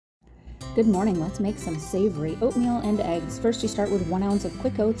Good morning, let's make some savory oatmeal and eggs. First you start with 1 ounce of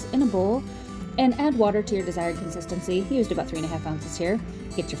quick oats in a bowl and add water to your desired consistency. He used about 3.5 ounces here.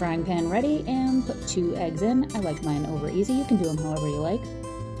 Get your frying pan ready and put 2 eggs in. I like mine over easy, you can do them however you like.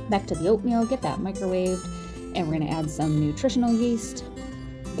 Back to the oatmeal, get that microwaved, and we're gonna add some nutritional yeast.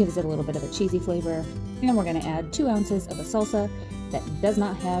 Gives it a little bit of a cheesy flavor. And we're gonna add 2 ounces of a salsa that does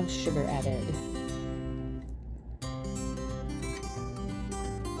not have sugar added.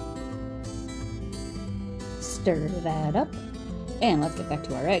 Stir that up, and let's get back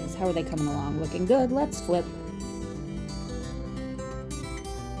to our eggs. How are they coming along? Looking good. Let's flip.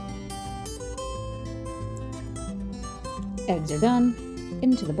 Eggs are done.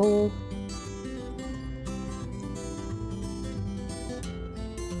 Into the bowl.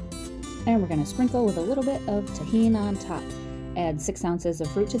 And we're going to sprinkle with a little bit of tahini on top. Add 6 ounces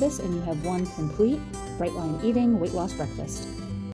of fruit to this, and you have one complete Bright Line Eating weight loss breakfast.